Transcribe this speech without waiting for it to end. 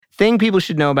thing people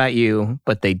should know about you,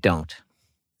 but they don't.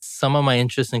 Some of my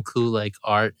interests include like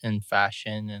art and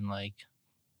fashion and like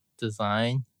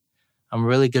design. I'm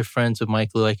really good friends with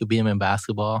Mike Liu. I could beat him in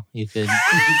basketball. You could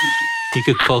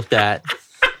quote that.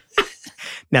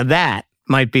 Now that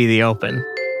might be the open.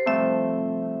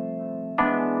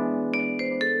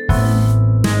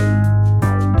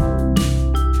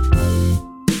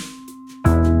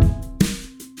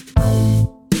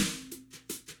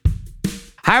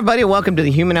 Hi, everybody. Welcome to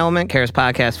the Human Element, Carat's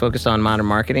podcast focused on modern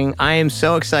marketing. I am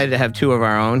so excited to have two of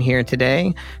our own here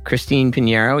today. Christine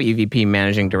Pineiro, EVP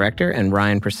Managing Director, and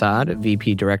Ryan Persaud,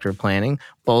 VP Director of Planning,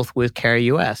 both with Carat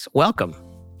US. Welcome.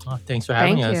 Oh, thanks for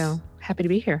having us. Thank you. Happy to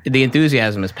be here. The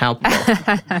enthusiasm is palpable.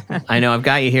 I know I've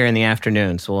got you here in the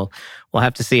afternoon, so we'll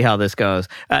have to see how this goes.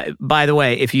 By the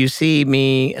way, if you see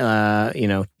me,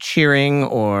 cheering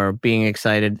or being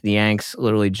excited, the Yanks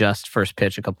literally just first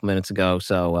pitch a couple minutes ago.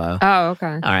 So, okay.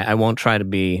 All right, I won't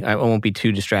be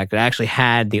too distracted. I actually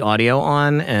had the audio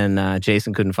on, and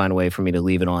Jason couldn't find a way for me to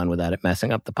leave it on without it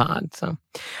messing up the pod. So,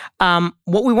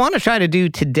 what we want to try to do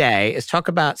today is talk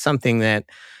about something that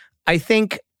I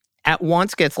think at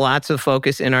once gets lots of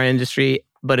focus in our industry,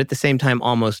 but at the same time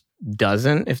almost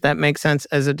doesn't, if that makes sense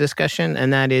as a discussion.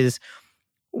 And that is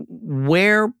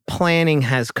where planning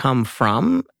has come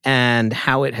from and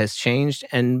how it has changed,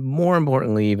 and more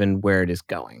importantly, even where it is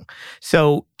going.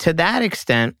 So to that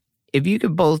extent, if you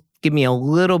could both give me a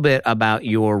little bit about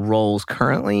your roles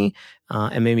currently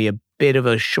and maybe a bit of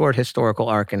a short historical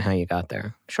arc and how you got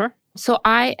there. Sure. So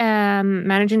I am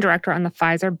managing director on the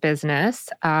Pfizer business.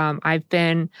 I've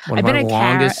been a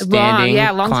longest standing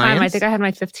long clients? time. I think I had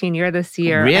my 15th year this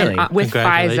year. Really? With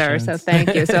Pfizer. So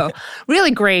thank you. So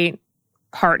really great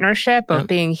partnership of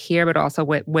being here, but also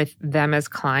with them as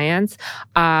clients.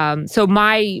 So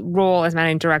my role as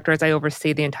managing director is I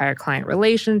oversee the entire client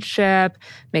relationship,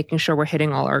 making sure we're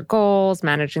hitting all our goals,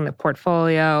 managing the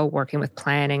portfolio, working with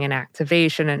planning and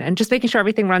activation, and just making sure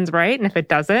everything runs right. And if it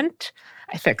doesn't,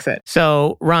 I fix it.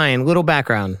 So, Ryan, little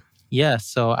background. Yeah,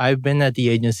 so I've been at the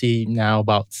agency now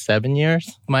about 7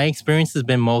 years. My experience has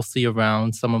been mostly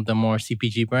around some of the more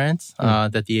CPG brands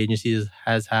that the agency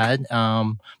has had.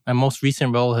 My most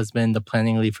recent role has been the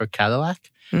planning lead for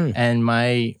Cadillac. And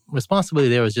my responsibility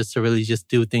there was just to really just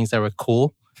do things that were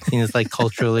cool, seen as like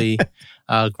culturally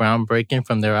groundbreaking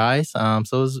from their eyes.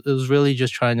 So it was really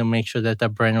just trying to make sure that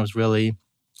that brand was really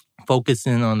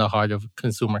focusing on the heart of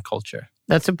consumer culture.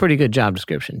 That's a pretty good job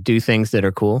description. Do things that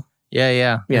are cool.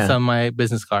 Yeah. It's on my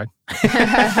business card.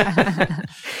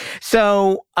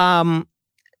 So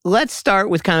let's start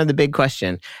with kind of the big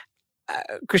question.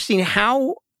 Christine,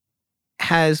 how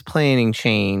has planning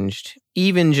changed,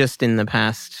 even just in the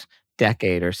past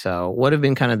decade or so? What have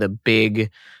been kind of the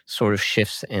big sort of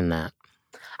shifts in that?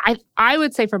 I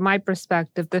would say from my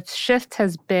perspective, the shift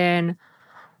has been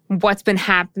what's been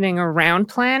happening around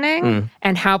planning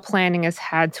and how planning has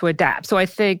had to adapt. So I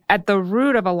think at the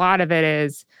root of a lot of it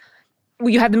is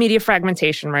you have the media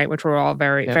fragmentation, right, which we're all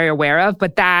very aware of,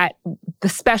 but the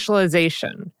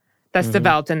specialization that's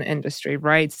developed in the industry,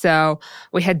 right? So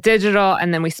we had digital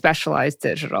and then we specialized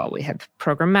digital. We had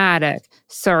programmatic,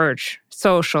 search,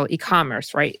 social,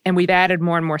 e-commerce, right? And we've added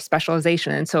more and more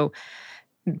specialization. And so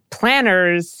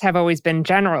planners have always been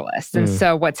generalists. And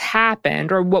so what's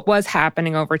happened, or what was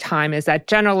happening over time, is that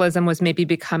generalism was maybe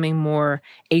becoming more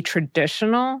a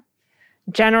traditional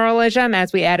generalism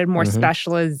as we added more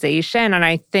specialization. And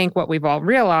I think what we've all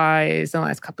realized in the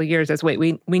last couple of years is, wait,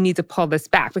 we need to pull this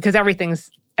back because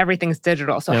everything's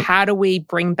digital. So how do we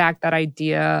bring back that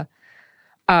idea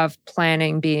of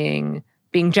planning being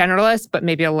generalist, but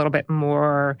maybe a little bit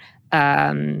more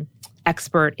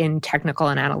expert in technical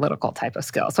and analytical type of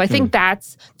skills. So I think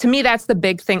that's the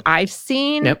big thing I've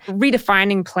seen.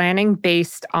 Redefining planning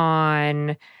based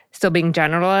on still being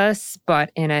generalists,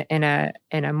 but in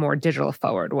a more digital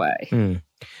forward way.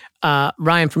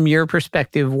 Ryan, from your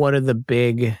perspective, what are the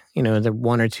big, the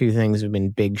one or two things that have been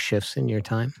big shifts in your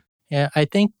time? Yeah, I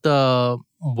think the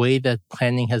way that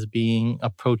planning has been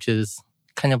approached is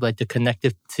kind of like the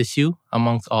connective tissue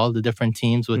amongst all the different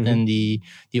teams within the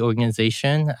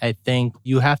organization. I think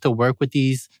you have to work with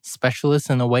these specialists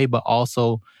in a way, but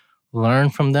also learn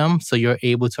from them so you're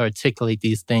able to articulate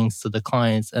these things to the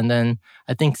clients. And then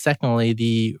I think secondly,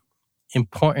 the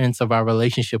importance of our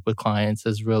relationship with clients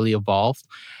has really evolved.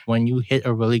 When you hit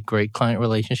a really great client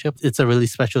relationship, it's a really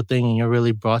special thing and you're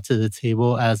really brought to the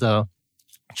table as a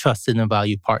trusted and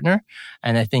valued partner.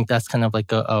 And I think that's kind of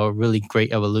like a really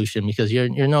great evolution because you're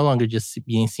no longer just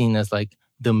being seen as like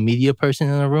the media person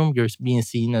in the room, you're being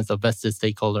seen as a vested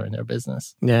stakeholder in their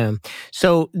business. Yeah.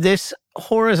 So this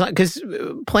horizontal, because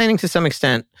planning to some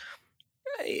extent,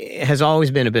 has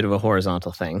always been a bit of a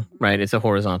horizontal thing, right? It's a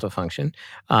horizontal function.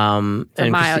 You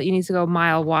need to go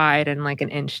mile wide and like an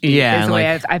inch deep. Yeah, is the way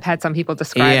I've had some people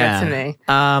describe it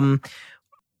to me.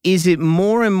 Is it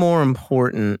more and more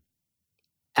important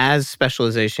as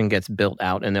specialization gets built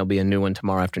out, and there'll be a new one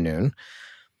tomorrow afternoon,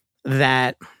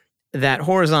 that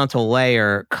horizontal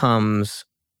layer comes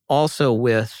also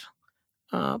with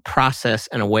process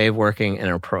and a way of working and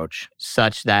an approach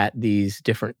such that these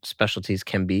different specialties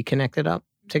can be connected up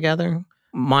together?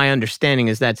 My understanding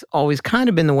is that's always kind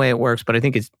of been the way it works, but I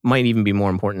think it might even be more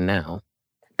important now.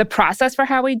 The process for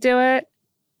how we do it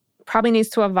probably needs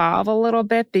to evolve a little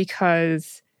bit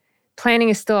because planning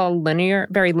is still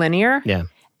very linear. Yeah.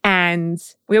 And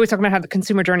we always talk about how the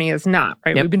consumer journey is not,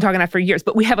 right? Yep. We've been talking about that for years,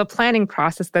 but we have a planning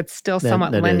process that's still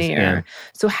somewhat linear. Yeah.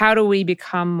 So how do we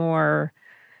become more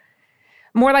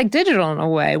like digital in a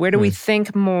way? Where do we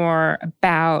think more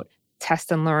about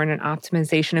test and learn and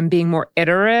optimization and being more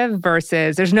iterative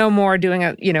versus there's no more doing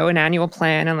an annual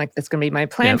plan and like, this is going to be my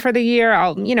plan for the year.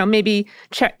 I'll, maybe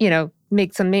check,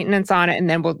 make some maintenance on it and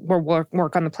then we'll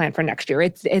work on the plan for next year.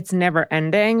 It's never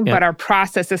ending, but our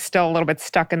process is still a little bit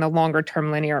stuck in the longer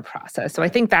term linear process. So I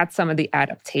think that's some of the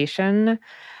adaptation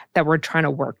that we're trying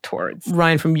to work towards.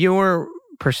 Ryan, from your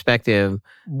perspective,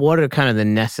 what are kind of the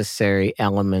necessary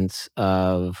elements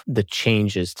of the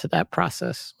changes to that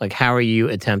process? Like, how are you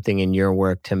attempting in your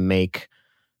work to make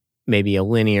maybe a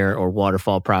linear or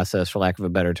waterfall process, for lack of a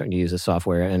better term, to use a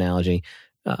software analogy,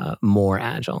 more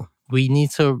agile? We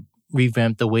need to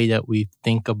revamp the way that we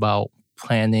think about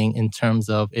planning in terms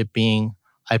of it being,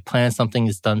 I plan something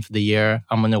is done for the year,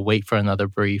 I'm going to wait for another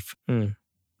brief.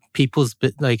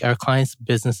 Our clients'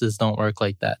 businesses don't work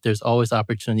like that. There's always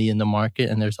opportunity in the market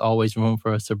and there's always room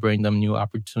for us to bring them new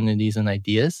opportunities and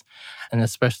ideas. And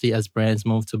especially as brands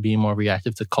move to be more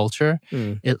reactive to culture,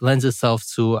 it lends itself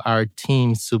to our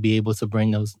teams to be able to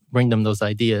bring them those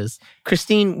ideas.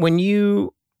 Christine,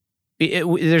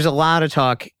 there's a lot of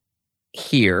talk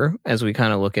here as we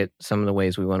kind of look at some of the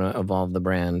ways we want to evolve the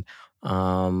brand.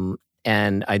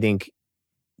 And I think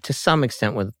to some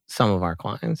extent with some of our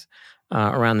clients,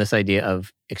 around this idea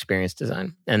of experience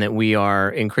design, and that we are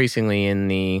increasingly in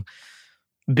the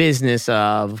business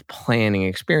of planning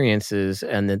experiences,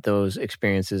 and that those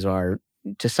experiences are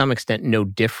to some extent no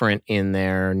different in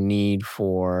their need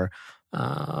for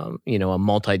a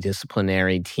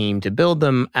multidisciplinary team to build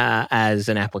them as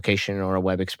an application or a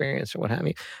web experience or what have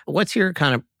you. What's your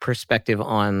kind of perspective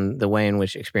on the way in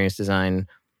which experience design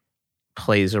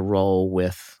plays a role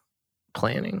with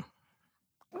planning?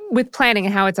 With planning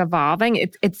and how it's evolving,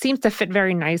 it seems to fit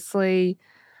very nicely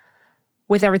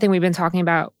with everything we've been talking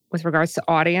about with regards to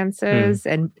audiences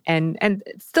and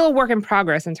it's still a work in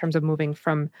progress in terms of moving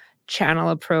from channel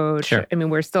approach. Sure. I mean,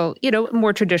 we're still,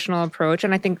 more traditional approach.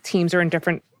 And I think teams are in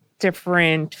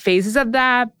different phases of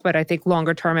that. But I think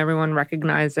longer term, everyone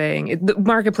recognizing the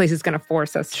marketplace is going to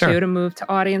force us to move to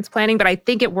audience planning. But I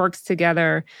think it works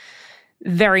together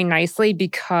very nicely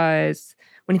because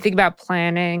when you think about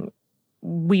planning,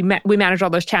 we manage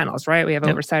all those channels, right? We have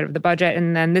oversight of the budget.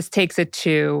 And then this takes it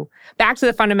back to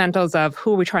the fundamentals of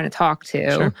who are we trying to talk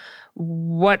to? Sure.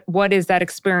 What is that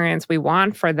experience we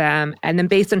want for them? And then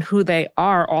based on who they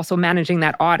are, also managing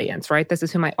that audience, right? This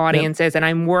is who my audience is. And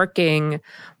I'm working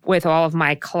with all of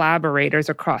my collaborators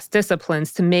across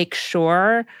disciplines to make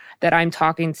sure that I'm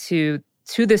talking to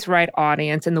this right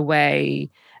audience in the way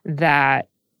that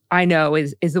I know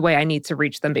is the way I need to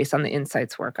reach them based on the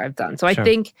insights work I've done. So I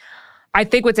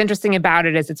think what's interesting about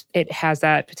it is it has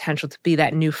that potential to be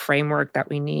that new framework that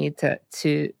we need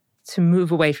to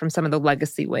move away from some of the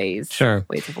legacy ways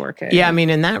of working. Yeah, I mean,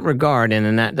 in that regard, and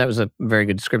in that was a very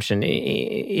good description.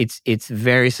 It's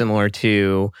very similar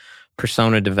to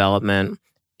persona development,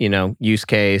 use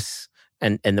case,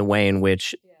 and the way in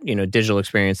which digital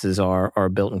experiences are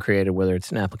built and created, whether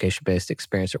it's an application-based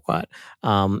experience or what.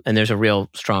 And there's a real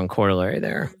strong corollary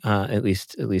there, at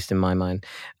least in my mind.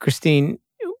 Christine,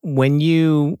 when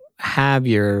you have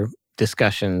your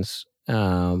discussions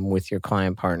with your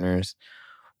client partners,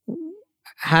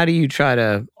 how do you try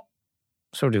to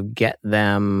sort of get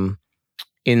them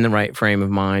in the right frame of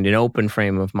mind, an open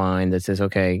frame of mind that says,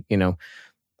 okay,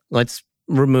 let's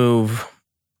remove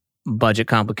budget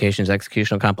complications,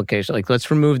 executional complications. Like, let's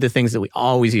remove the things that we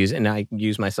always use. And I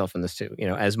use myself in this too,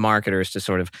 as marketers to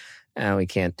sort of, we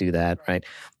can't do that, right?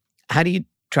 How do you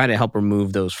try to help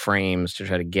remove those frames to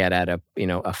try to get at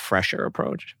a fresher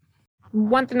approach?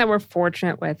 One thing that we're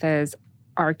fortunate with is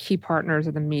our key partners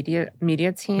are the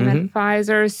media team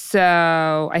advisors.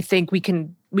 So I think we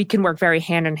can we can work very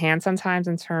hand in hand sometimes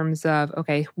in terms of,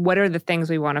 okay, what are the things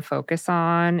we want to focus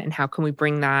on and how can we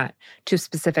bring that to a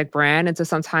specific brand? And so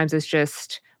sometimes it's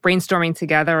just brainstorming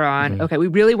together on, okay, we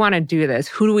really want to do this.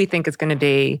 Who do we think is going to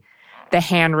be the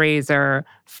hand raiser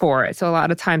for it? So a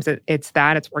lot of times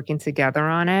it's working together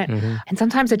on it. And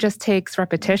sometimes it just takes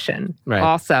repetition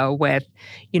also with,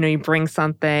 you bring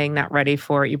something, not ready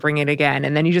for it, you bring it again.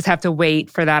 And then you just have to wait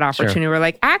for that opportunity. We're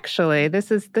like, actually,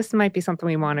 this might be something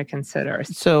we want to consider.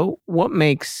 So what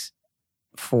makes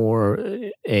for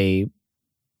a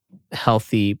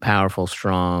healthy, powerful,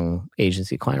 strong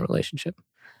agency-client relationship?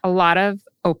 A lot of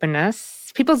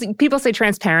openness. People say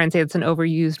transparency. It's an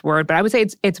overused word, but I would say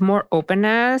it's more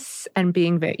openness and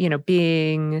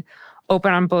being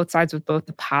open on both sides with both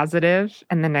the positive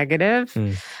and the negative.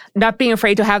 Not being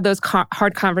afraid to have those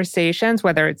hard conversations,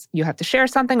 whether it's you have to share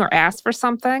something or ask for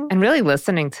something, and really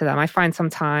listening to them. I find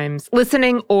sometimes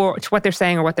listening or to what they're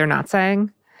saying or what they're not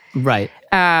saying. Right.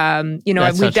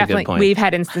 We've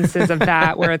had instances of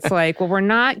that where it's like, well, we're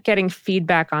not getting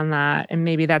feedback on that, and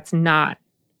maybe that's not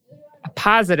a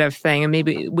positive thing, and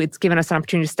maybe it's given us an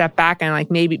opportunity to step back and like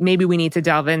maybe we need to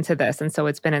delve into this, and so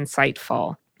it's been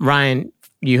insightful. Ryan,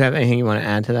 you have anything you want to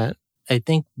add to that? I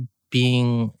think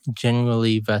being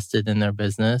genuinely vested in their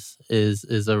business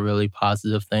is a really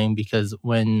positive thing, because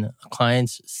when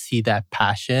clients see that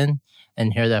passion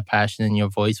and hear that passion in your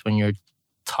voice when you're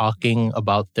talking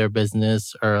about their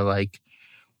business or like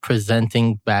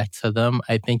presenting back to them,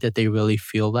 I think that they really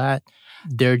feel that.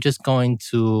 They're just going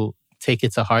to take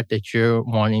it to heart that you're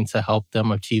wanting to help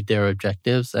them achieve their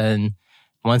objectives. And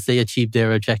once they achieve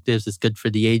their objectives, it's good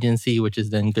for the agency, which is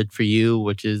then good for you,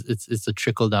 which is it's a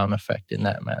trickle-down effect in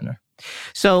that manner.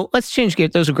 So let's change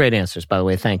gears. Those are great answers, by the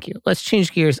way. Thank you. Let's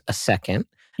change gears a second.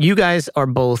 You guys are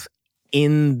both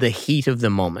in the heat of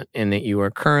the moment in that you are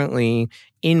currently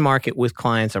in market with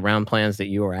clients around plans that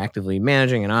you are actively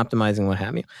managing and optimizing, what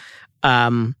have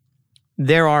you.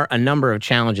 There are a number of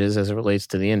challenges as it relates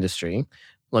to the industry.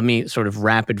 Let me sort of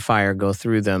rapid fire go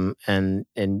through them and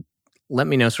let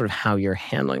me know sort of how you're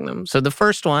handling them. So the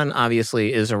first one,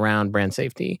 obviously, is around brand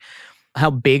safety. How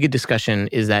big a discussion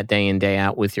is that day in, day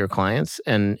out with your clients?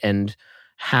 And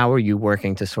how are you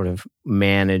working to sort of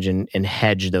manage and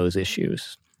hedge those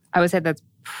issues? I would say that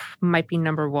might be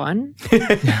number one.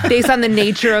 Based on the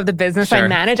nature of the business I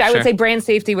manage, I would say brand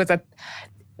safety was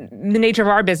the nature of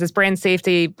our business. Brand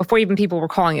safety, before even people were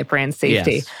calling it brand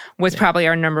safety, was probably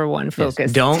our number one focus.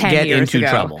 Yes. Don't 10 get years into ago.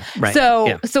 trouble. Right.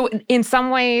 So in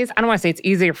some ways, I don't want to say it's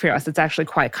easier for us. It's actually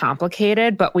quite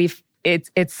complicated, but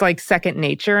it's like second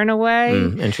nature in a way.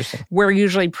 Interesting. We're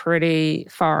usually pretty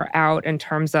far out in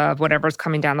terms of whatever's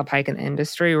coming down the pike in the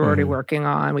industry. We're already working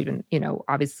on. We've been,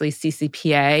 obviously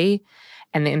CCPA.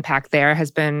 And the impact there has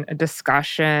been a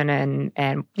discussion and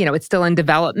it's still in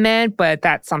development, but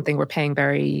that's something we're paying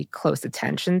very close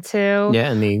attention to.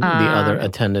 Yeah, and the other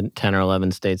attendant 10 or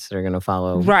 11 states that are going to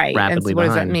follow rapidly and what behind.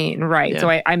 does that mean? Right. Yeah. So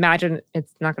I imagine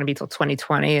it's not going to be till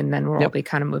 2020, and then we'll all be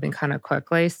kind of moving kind of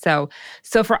quickly. So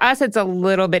for us, it's a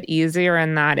little bit easier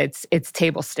in that it's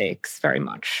table stakes very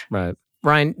much. Right.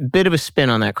 Ryan, bit of a spin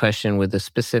on that question with a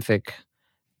specific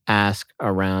ask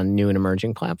around new and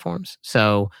emerging platforms.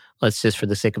 So let's just, for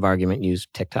the sake of argument, use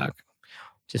TikTok,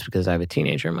 just because I have a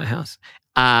teenager in my house.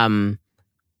 A,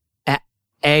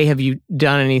 have you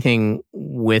done anything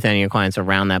with any of your clients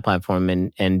around that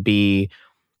platform? And B,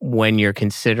 when you're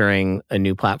considering a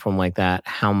new platform like that,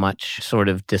 how much sort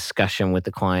of discussion with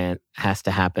the client has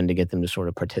to happen to get them to sort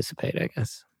of participate, I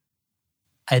guess?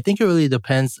 I think it really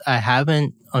depends. I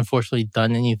haven't, unfortunately,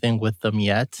 done anything with them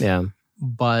yet. Yeah.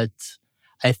 But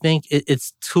I think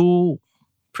it's two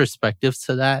perspectives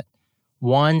to that.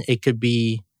 One, it could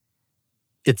be,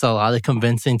 it's a lot of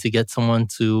convincing to get someone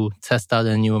to test out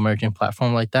a new emerging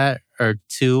platform like that. Or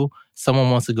two,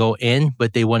 someone wants to go in,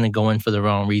 but they want to go in for the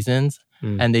wrong reasons.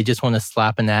 And they just want to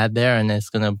slap an ad there, and it's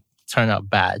going to turn out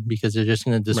bad because they're just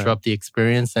going to disrupt the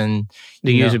experience. And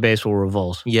the user base will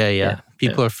revolt. Yeah.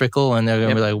 People are fickle, and they're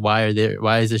going to be like,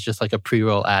 why is this just like a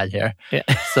pre-roll ad here? Yeah.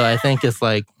 So I think it's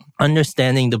like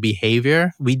understanding the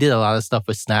behavior. We did a lot of stuff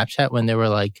with Snapchat when they were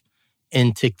like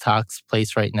in TikTok's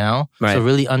place right now. Right. So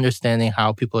really understanding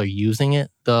how people are using it,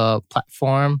 the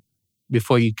platform,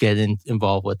 before you get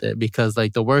involved with it. Because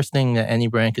like the worst thing that any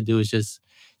brand could do is just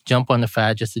jump on the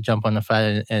fad just to jump on the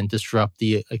fad and disrupt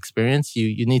the experience.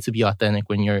 You need to be authentic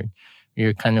when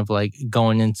you're kind of like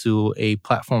going into a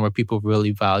platform where people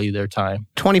really value their time.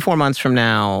 24 months from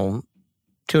now,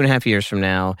 2.5 years from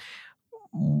now,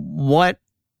 what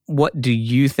do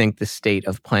you think the state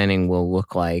of planning will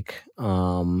look like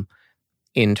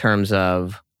in terms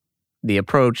of the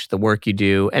approach, the work you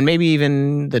do, and maybe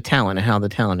even the talent and how the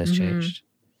talent has changed?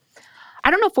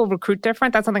 I don't know if we'll recruit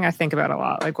different. That's something I think about a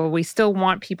lot. Like, will we still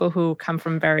want people who come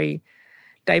from very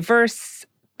diverse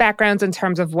backgrounds in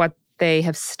terms of what they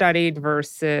have studied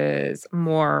versus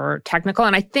more technical?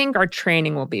 And I think our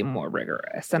training will be more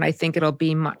rigorous. And I think it'll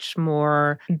be much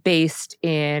more based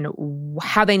in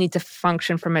how they need to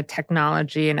function from a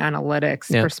technology and analytics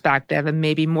perspective, and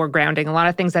maybe more grounding a lot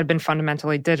of things that have been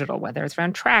fundamentally digital, whether it's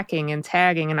around tracking and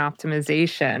tagging and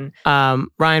optimization.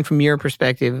 Ryan, from your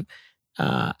perspective,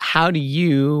 how do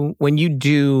you, when you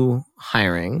do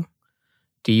hiring,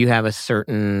 do you have a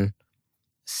certain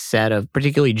set of,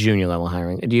 particularly junior level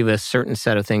hiring, do you have a certain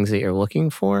set of things that you're looking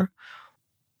for?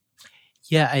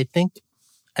 Yeah, I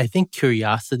think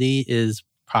curiosity is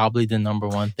probably the number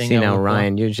one thing. See, now,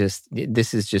 Ryan,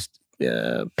 this is just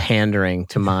pandering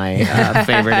to my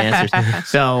favorite answers.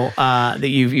 So that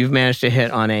you've managed to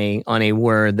hit on a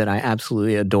word that I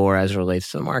absolutely adore as it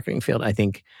relates to the marketing field. I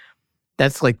think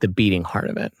that's like the beating heart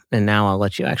of it. And now I'll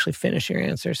let you actually finish your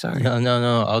answer. Sorry.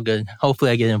 No, all good.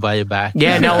 Hopefully I get invited back.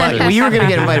 Yeah, no, well, you were going to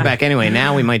get invited back anyway.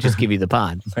 Now we might just give you the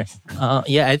pod.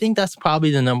 Yeah, I think that's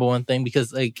probably the number one thing,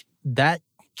 because like that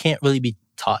can't really be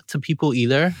taught to people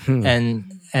either.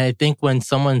 And I think when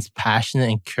someone's passionate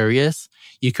and curious,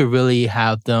 you could really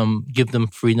give them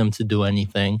freedom to do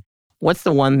anything. What's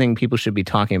the one thing people should be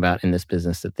talking about in this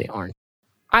business that they aren't?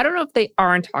 I don't know if they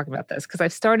aren't talking about this, because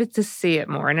I've started to see it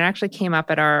more. And it actually came up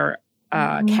at our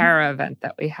Carat event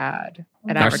that we had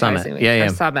at our Advertising summit. Week. Our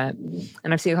summit.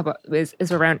 And I've seen a couple, is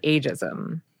around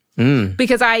ageism.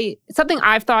 Because something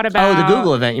I've thought about. Oh, the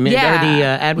Google event. You mean or the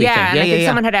ad week thing. And I think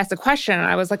someone had asked a question and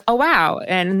I was like, oh, wow.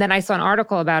 And then I saw an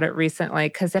article about it recently,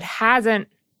 because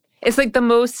it's like the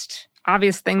most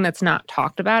obvious thing that's not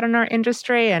talked about in our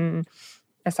industry. And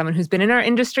as someone who's been in our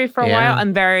industry for a while,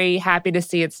 I'm very happy to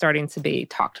see it starting to be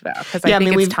talked about, because I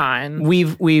think it's time.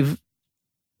 We've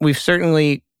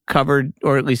certainly covered,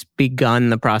 or at least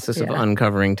begun, the process of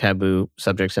uncovering taboo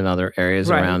subjects in other areas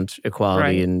around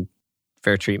equality and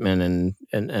fair treatment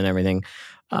and everything.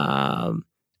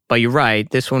 But you're right.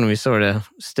 This one we sort of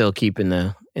still keep in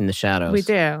the shadows. We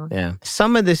do. Yeah.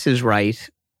 Some of this is right,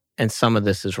 and some of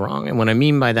this is wrong. And what I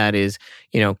mean by that is,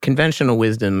 conventional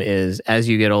wisdom is, as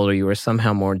you get older, you are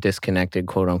somehow more disconnected,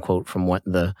 quote unquote, from what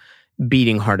the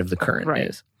beating heart of the current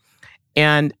is.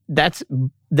 And that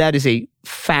is a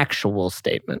factual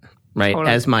statement, right?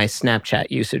 Totally. As my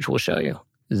Snapchat usage will show you,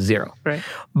 0. Right.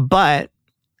 But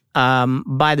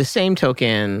by the same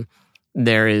token,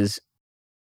 there is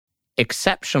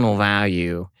exceptional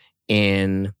value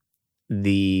in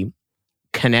the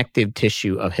connective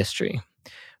tissue of history,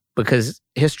 because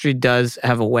history does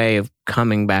have a way of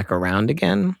coming back around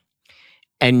again.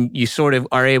 And you sort of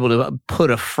are able to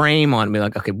put a frame on and be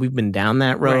like, okay, we've been down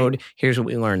that road. Right. Here's what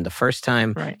we learned the first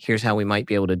time. Right. Here's how we might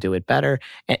be able to do it better.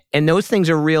 And those things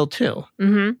are real too.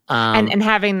 Mm-hmm. And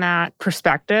having that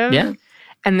perspective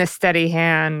and the steady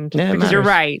hand, because you're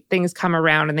right, things come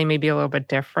around and they may be a little bit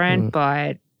different,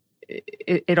 but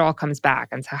it all comes back.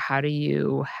 And so how do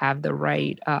you have the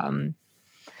right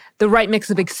mix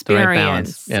of experience? The right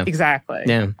balance. Yeah. Exactly.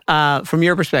 Yeah. From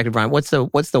your perspective, Brian, what's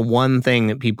the one thing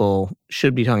that people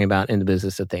should be talking about in the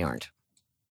business that they aren't?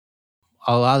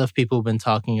 A lot of people have been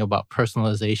talking about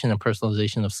personalization and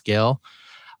personalization of scale.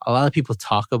 A lot of people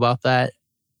talk about that.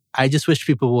 I just wish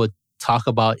people would talk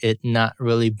about it not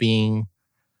really being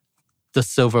the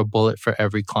silver bullet for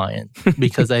every client,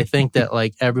 because I think that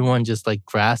like everyone just like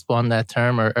grasp on that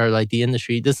term, or like the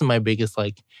industry. This is my biggest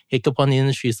like hiccup on the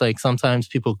industry. Is like sometimes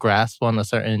people grasp on a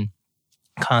certain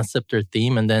concept or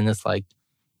theme, and then it's like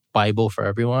Bible for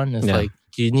everyone. It's like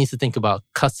you need to think about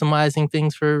customizing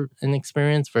things for an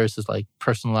experience versus like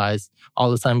personalized all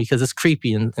the time, because it's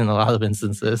creepy in a lot of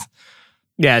instances.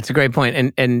 Yeah, it's a great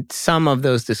point. And some of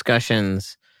those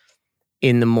discussions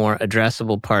in the more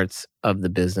addressable parts of the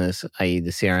business, i.e.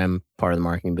 the CRM part of the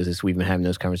marketing business, we've been having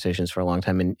those conversations for a long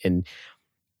time, and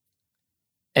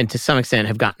to some extent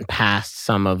have gotten past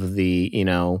some of the,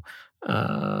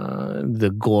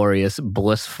 the glorious,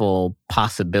 blissful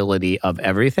possibility of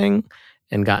everything,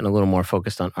 and gotten a little more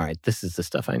focused on, all right, this is the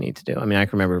stuff I need to do. I mean, I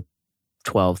can remember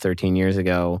 12, 13 years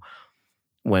ago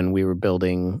when we were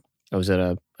building, I was at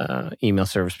a email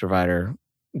service provider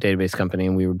database company,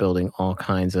 and we were building all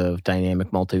kinds of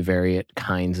dynamic multivariate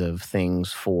kinds of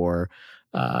things for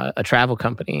a travel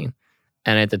company.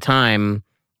 And at the time,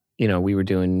 we were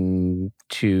doing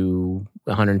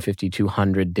 150,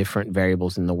 200 different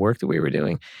variables in the work that we were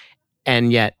doing.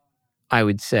 And yet, I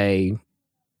would say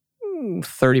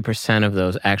 30% of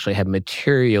those actually had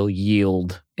material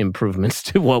yield improvements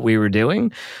to what we were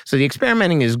doing. So the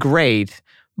experimenting is great,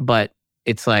 but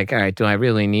it's like, all right, do I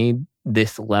really need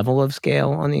this level of scale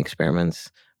on the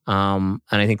experiments? And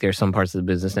I think there's some parts of the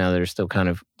business now that are still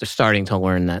they're starting to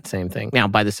learn that same thing. Now,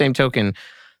 by the same token,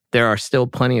 there are still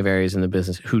plenty of areas in the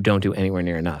business who don't do anywhere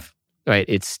near enough, right?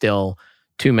 It's still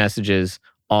 2 messages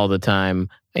all the time.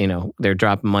 They're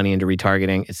dropping money into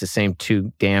retargeting. It's the same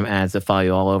 2 damn ads that follow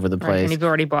you all over the place. Right, and you've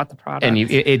already bought the product. And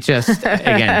it just,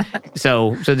 again,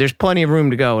 so there's plenty of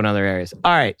room to go in other areas.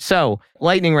 All right, so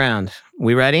lightning round.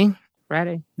 We ready?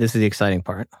 Ready. This is the exciting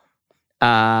part.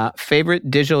 Favorite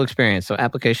digital experience? So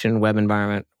application, web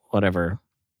environment, whatever.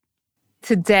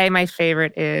 Today, my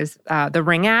favorite is the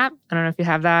Ring app. I don't know if you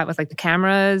have that with like the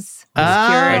cameras,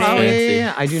 security.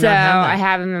 Yeah. I do not have that. I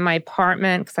have them in my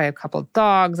apartment because I have a couple of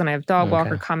dogs and I have dog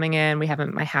walker coming in. We have them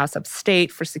at my house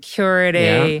upstate for security.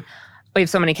 Yeah. We have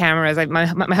so many cameras. My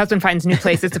husband finds new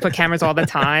places to put cameras all the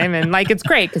time. And it's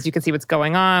great because you can see what's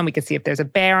going on. We can see if there's a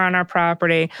bear on our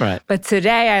property. Right. But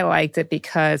today I liked it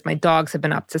because my dogs have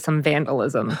been up to some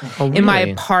vandalism really? In my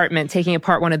apartment, taking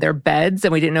apart one of their beds,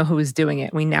 and we didn't know who was doing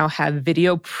it. We now have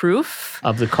video proof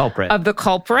of the culprit. And what's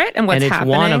happening. And it's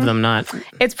one of them, not...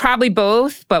 It's probably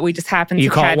both, but we just happened to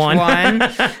catch one.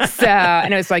 So,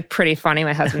 and it was pretty funny.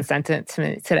 My husband sent it to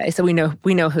me today. So we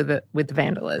know who the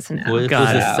vandal is now. What if it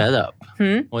was a setup?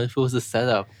 What if it was a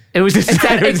setup? It was a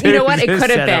setup. You know what? It could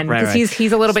have been because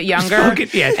he's a little bit younger.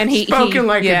 Spoken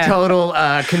like a total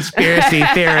conspiracy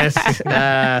theorist.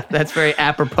 That's very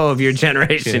apropos of your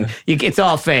generation. Yeah. It's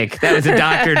all fake. That was a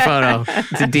doctored photo.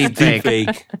 It's a deep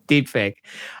fake. Deep fake.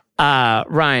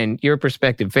 Ryan, your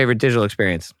perspective, favorite digital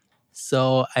experience?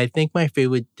 So I think my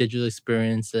favorite digital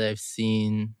experience that I've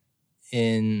seen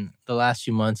in the last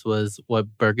few months was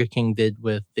what Burger King did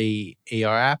with the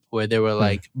AR app, where they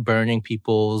were burning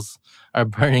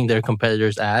their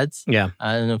competitors' ads. Yeah.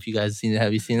 I don't know if you guys have seen it.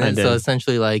 Have you seen it? I did. So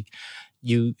essentially, I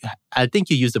think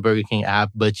you use the Burger King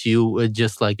app, but you would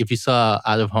just if you saw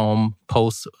out of home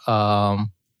post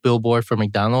billboard for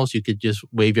McDonald's, you could just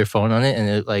wave your phone on it, and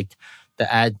it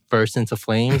the ad bursts into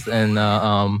flames, and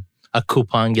a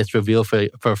coupon gets revealed for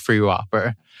a free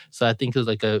Whopper. So I think it was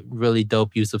a really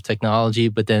dope use of technology,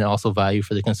 but then also value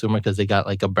for the consumer because they got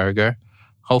a burger.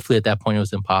 Hopefully at that point it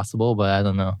was impossible, but I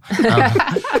don't know.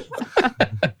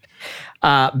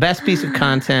 Best piece of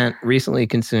content recently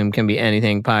consumed can be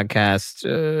anything: podcast,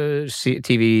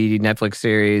 TV, Netflix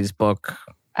series, book.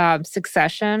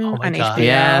 Succession on God. HBO.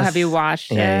 Yes. Have you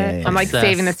watched it? Yeah. I'm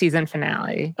saving the season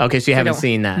finale. Okay, so you haven't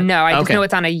seen that? No, I just know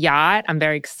it's on a yacht. I'm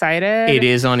very excited. It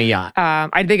is on a yacht.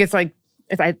 I think it's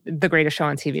the greatest show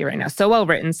on TV right now. So well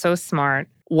written, so smart.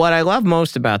 What I love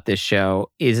most about this show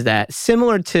is that,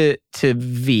 similar to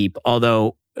Veep,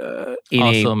 although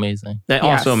amazing.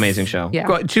 Also amazing show. Yeah.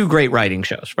 2 great writing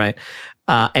shows, right?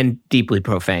 And deeply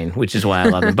profane, which is why I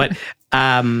love them. But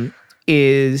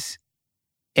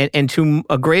and to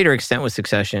a greater extent with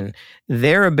Succession,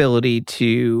 their ability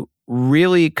to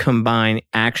really combine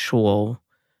actual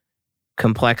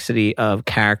complexity of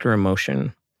character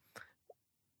emotion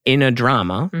in a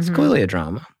drama, it's clearly a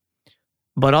drama,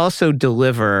 but also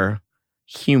deliver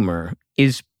humor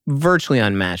is virtually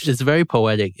unmatched. It's very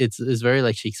poetic. It's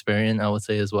very Shakespearean, I would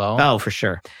say, as well. Oh, for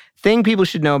sure. Thing people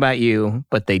should know about you,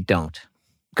 but they don't.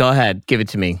 Go ahead, give it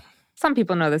to me. Some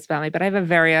people know this about me, but I have a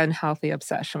very unhealthy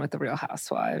obsession with the Real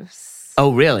Housewives.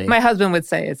 Oh, really? My husband would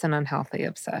say it's an unhealthy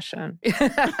obsession.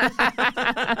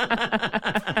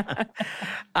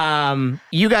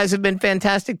 You guys have been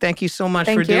fantastic. Thank you so much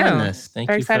for doing this.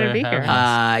 Thank you excited to be here.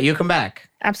 You'll come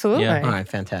back. Absolutely. Yeah. All right,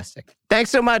 fantastic.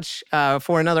 Thanks so much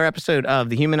for another episode of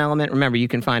The Human Element. Remember, you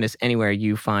can find us anywhere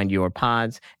you find your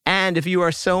pods. And if you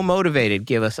are so motivated,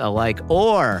 give us a like,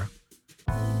 or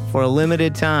for a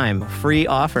limited time, free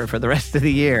offer for the rest of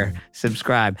the year,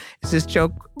 subscribe. Is this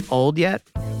joke old yet?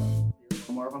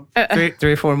 3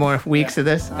 or 4 more weeks of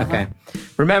this? Okay.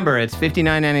 Remember, it's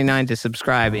 $59.99 to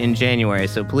subscribe in January,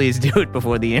 so please do it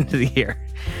before the end of the year.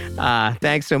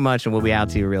 Thanks so much, and we'll be out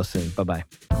to you real soon. Bye-bye.